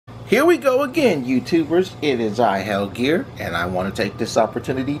Here we go again, YouTubers. It is I, Hellgear, and I want to take this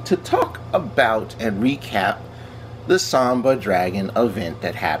opportunity to talk about and recap the Samba Dragon event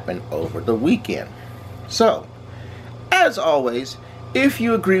that happened over the weekend. So, as always, if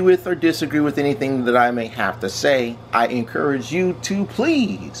you agree with or disagree with anything that I may have to say, I encourage you to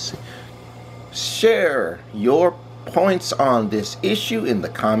please share your points on this issue in the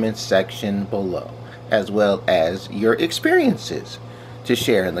comments section below, as well as your experiences to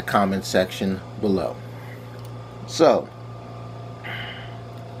share in the comment section below. So,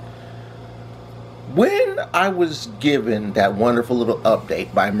 when I was given that wonderful little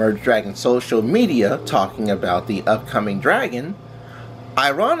update by Merge Dragon social media talking about the upcoming dragon,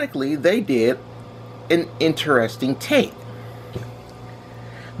 ironically they did an interesting take.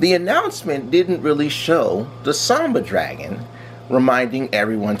 The announcement didn't really show the Samba Dragon, reminding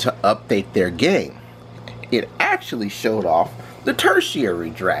everyone to update their game. It actually showed off the tertiary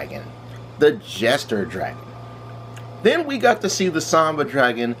dragon, the Jester Dragon. Then we got to see the Samba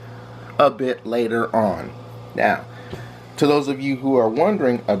Dragon a bit later on. Now, to those of you who are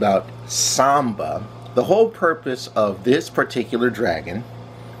wondering about Samba, the whole purpose of this particular dragon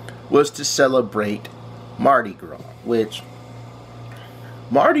was to celebrate Mardi Gras, which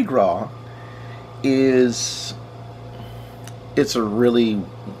Mardi Gras it's a really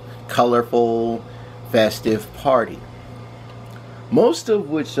colorful, festive party. Most of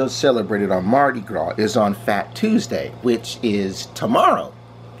which is celebrated on Mardi Gras is on Fat Tuesday, which is tomorrow,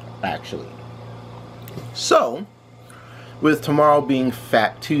 actually. So, with tomorrow being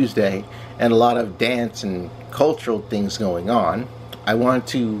Fat Tuesday and a lot of dance and cultural things going on, I want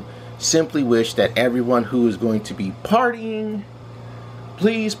to simply wish that everyone who is going to be partying,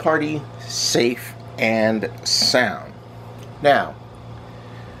 please party safe and sound. Now,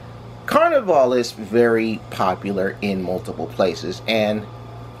 Carnival is very popular in multiple places, and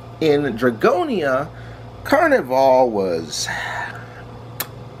in Dragonia, Carnival was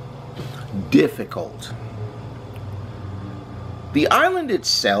difficult. The island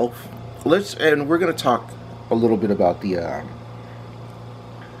itself, and we're going to talk a little bit about the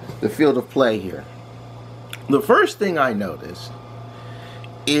field of play here. The first thing I noticed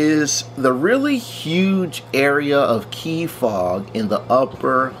is the really huge area of key fog in the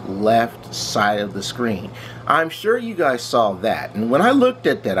upper left side of the screen. I'm sure you guys saw that, and when I looked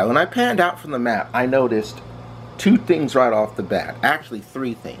at that, when I panned out from the map, I noticed two things right off the bat. Actually,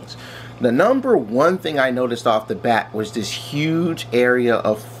 three things. The number one thing I noticed off the bat was this huge area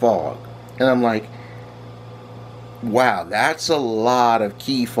of fog, and I'm like, wow, that's a lot of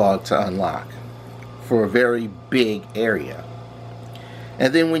key fog to unlock for a very big area.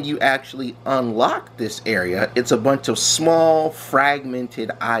 And then when you actually unlock this area, it's a bunch of small,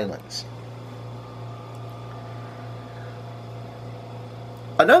 fragmented islands.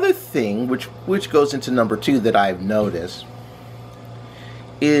 Another thing, which goes into number two, that I've noticed,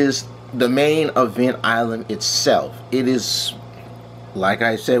 is the main event island itself. It is, like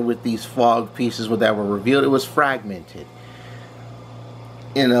I said, with these fog pieces that were revealed, it was fragmented.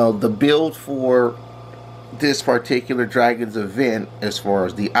 You know, the build for this particular dragon's event, as far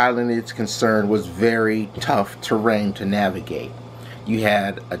as the island is concerned, was very tough terrain to navigate. You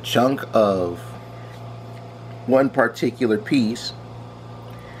had a chunk of one particular piece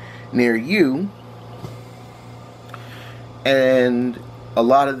near you, and a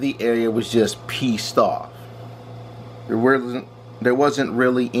lot of the area was just pieced off. There wasn't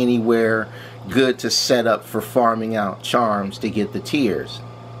really anywhere good to set up for farming out charms to get the tiers.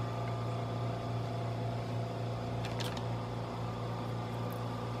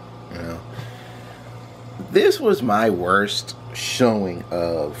 This was my worst showing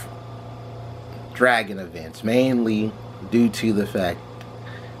of dragon events, mainly due to the fact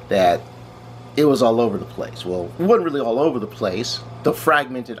that it was all over the place. Well, it wasn't really all over the place. The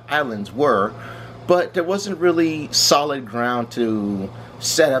fragmented islands were, but there wasn't really solid ground to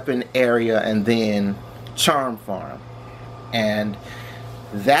set up an area and then charm farm. And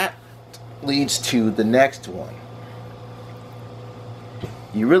that leads to the next one.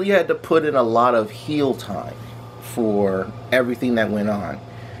 You really had to put in a lot of heal time for everything that went on.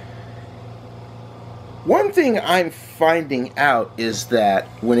 One thing I'm finding out is that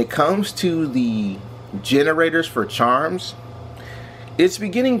when it comes to the generators for charms, it's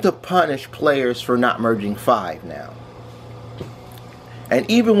beginning to punish players for not merging 5 now.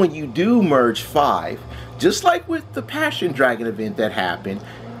 And even when you do merge 5, just like with the Passion Dragon event that happened,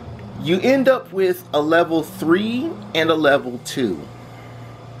 you end up with a level 3 and a level 2.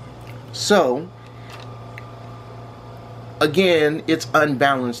 So, again, it's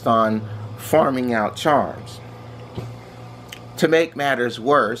unbalanced on farming out charms. to make matters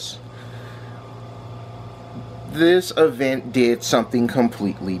worse, this event did something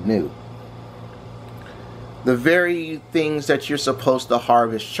completely new. The very things that you're supposed to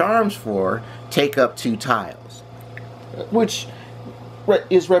harvest charms for take up 2 tiles, which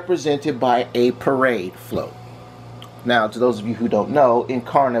is represented by a parade float. Now, to those of you who don't know, in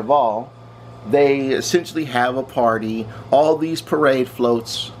Carnival, they essentially have a party. All these parade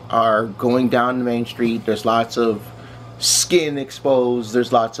floats are going down the main street. There's lots of skin exposed.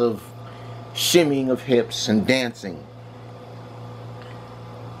 There's lots of shimmying of hips and dancing.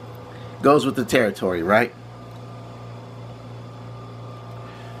 Goes with the territory, right?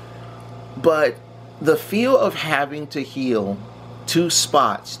 But the feel of having to heal 2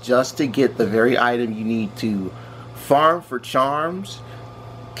 spots just to get the very item you need to farm for charms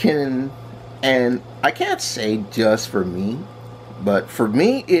can, and I can't say just for me, but for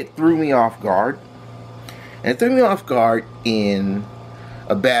me it threw me off guard. And it threw me off guard in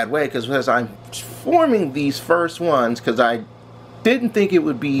a bad way, because as I'm forming these first ones, because I didn't think it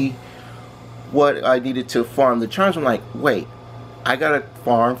would be what I needed to farm the charms, I'm like, wait, I gotta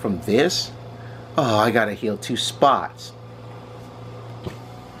farm from this? Oh, I gotta heal 2 spots.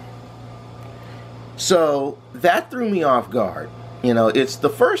 So that threw me off guard. You know, it's the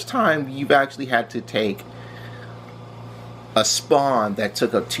first time you've actually had to take a spawn that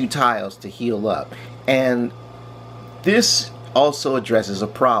took up 2 tiles to heal up. And this also addresses a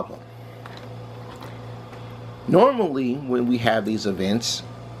problem. Normally, when we have these events,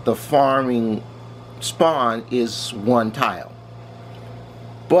 the farming spawn is 1 tile.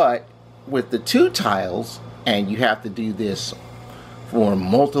 But with the 2 tiles, and you have to do this for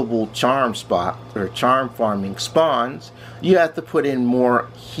multiple charm spot or charm farming spawns, you have to put in more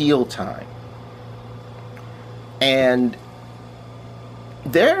heal time. And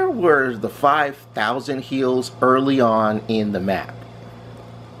there were the 5,000 heals early on in the map.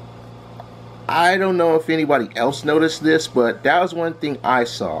 I don't know if anybody else noticed this, but that was one thing I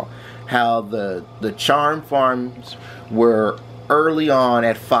saw, how the charm farms were early on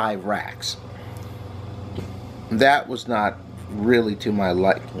at 5 racks. That was not really to my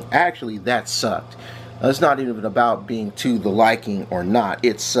liking. Actually, that sucked. It's not even about being to the liking or not.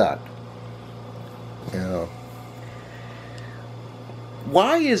 It sucked. You know,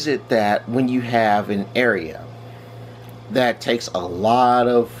 why is it that when you have an area that takes a lot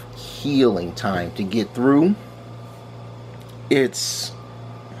of healing time to get through, it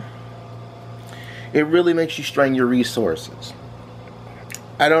really makes you strain your resources?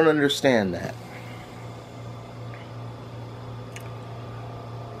 I don't understand that.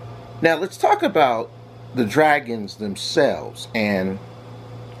 Now let's talk about the dragons themselves. And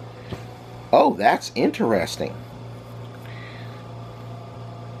oh, that's interesting.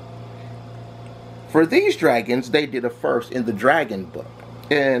 For these dragons, they did a first in the dragon book.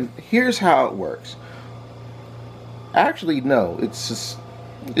 And here's how it works. Actually, no, it's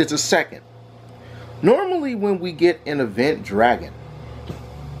a second. Normally when we get an event dragon,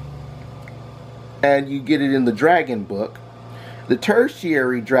 and you get it in the dragon book, the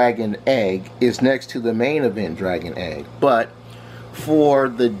tertiary dragon egg is next to the main event dragon egg. But for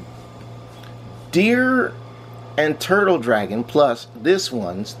the deer and turtle dragon, plus this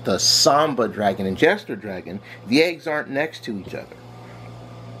one's the Samba Dragon and Jester Dragon, the eggs aren't next to each other.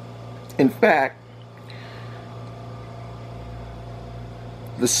 In fact,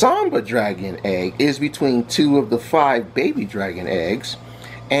 the Samba Dragon egg is between 2 of the 5 baby dragon eggs,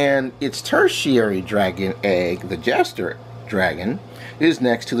 and its tertiary dragon egg, the Jester Dragon, is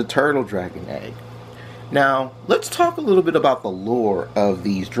next to the turtle dragon egg. Now, let's talk a little bit about the lore of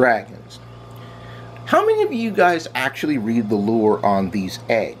these dragons. How many of you guys actually read the lore on these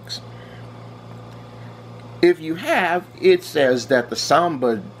eggs? If you have, it says that the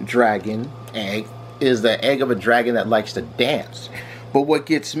Samba Dragon egg is the egg of a dragon that likes to dance. But what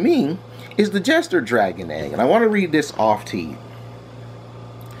gets me is the Jester Dragon egg, and I want to read this off to you.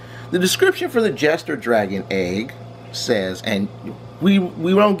 The description for the Jester Dragon egg says, and we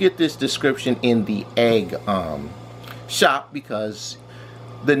won't get this description in the egg shop because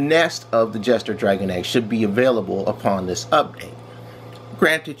the nest of the Jester Dragon egg should be available upon this update.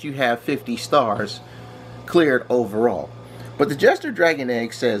 Granted, you have 50 stars cleared overall. But the Jester Dragon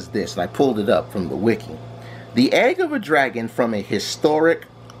egg says this, and I pulled it up from the wiki. The egg of a dragon from a historic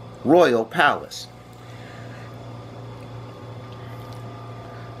royal palace.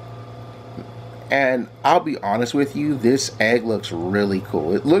 And I'll be honest with you, this egg looks really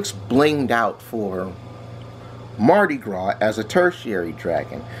cool. It looks blinged out for Mardi Gras as a tertiary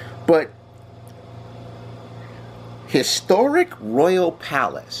dragon. But historic royal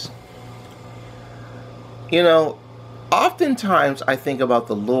palace. You know, Oftentimes I think about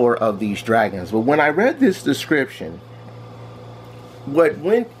the lore of these dragons, but when I read this description, what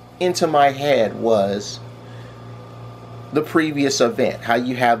went into my head was the previous event, how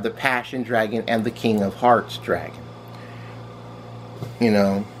you have the Passion Dragon and the King of Hearts Dragon. You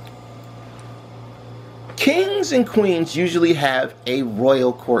know, kings and queens usually have a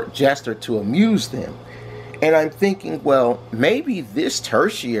royal court jester to amuse them. And I'm thinking, well, maybe this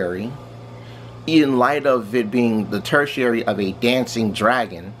tertiary, in light of it being the tertiary of a dancing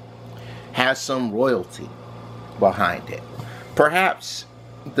dragon, has some royalty behind it. Perhaps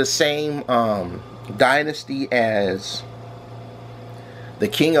the same dynasty as the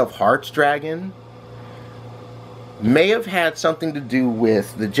King of Hearts dragon may have had something to do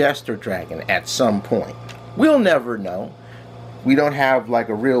with the Jester dragon at some point. We'll never know. We don't have like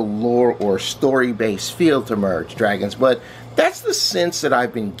a real lore or story-based feel to merge dragons, but that's the sense that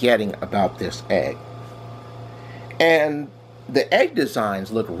I've been getting about this egg. And the egg designs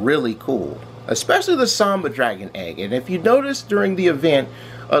look really cool, especially the Samba Dragon egg. And if you notice during the event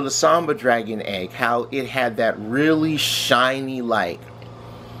of the Samba Dragon egg, how it had that really shiny, like,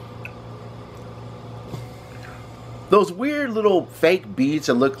 those weird little fake beads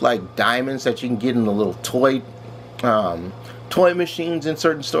that look like diamonds that you can get in the little toy machines in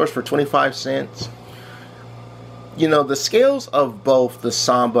certain stores for 25 cents. You know, the scales of both the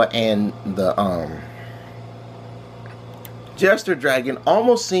Samba and the Jester Dragon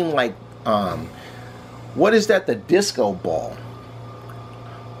almost seem like, what is that, the disco ball?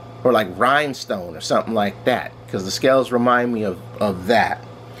 Or like rhinestone or something like that. Because the scales remind me of that.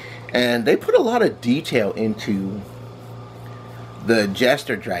 And they put a lot of detail into the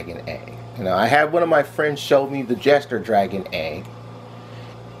Jester Dragon egg. You know, I had one of my friends show me the Jester Dragon egg.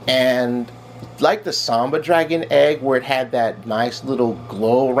 And like the Samba Dragon egg, where it had that nice little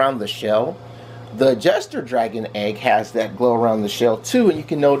glow around the shell, the Jester Dragon egg has that glow around the shell too. And you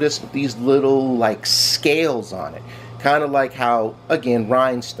can notice these little like scales on it. Kind of like how, again,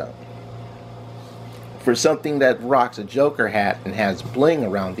 rhinestone. For something that rocks a Joker hat and has bling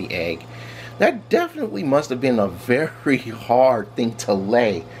around the egg, that definitely must have been a very hard thing to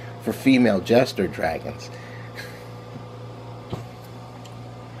lay for female Jester Dragons.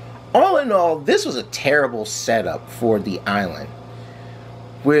 All in all, this was a terrible setup for the island.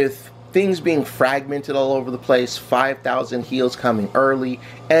 With things being fragmented all over the place, 5,000 heals coming early,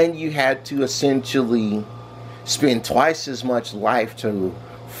 and you had to essentially spend twice as much life to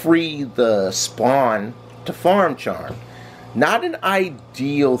free the spawn to farm charm. Not an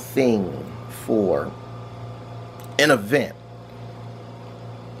ideal thing for an event.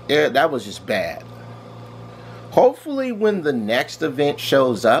 Yeah, that was just bad. Hopefully when the next event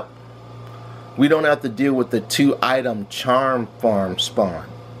shows up, we don't have to deal with the 2-item charm farm spawn.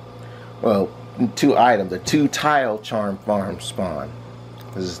 Well, 2-item, the 2-tile charm farm spawn.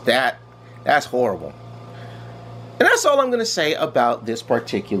 Because that's horrible. And that's all I'm going to say about this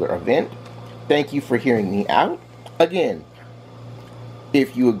particular event. Thank you for hearing me out. Again,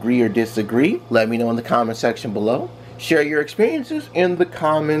 if you agree or disagree, let me know in the comment section below. Share your experiences in the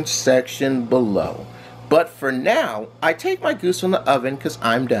comments section below. But for now, I take my goose from the oven because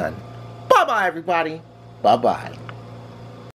I'm done. Bye-bye, everybody. Bye-bye.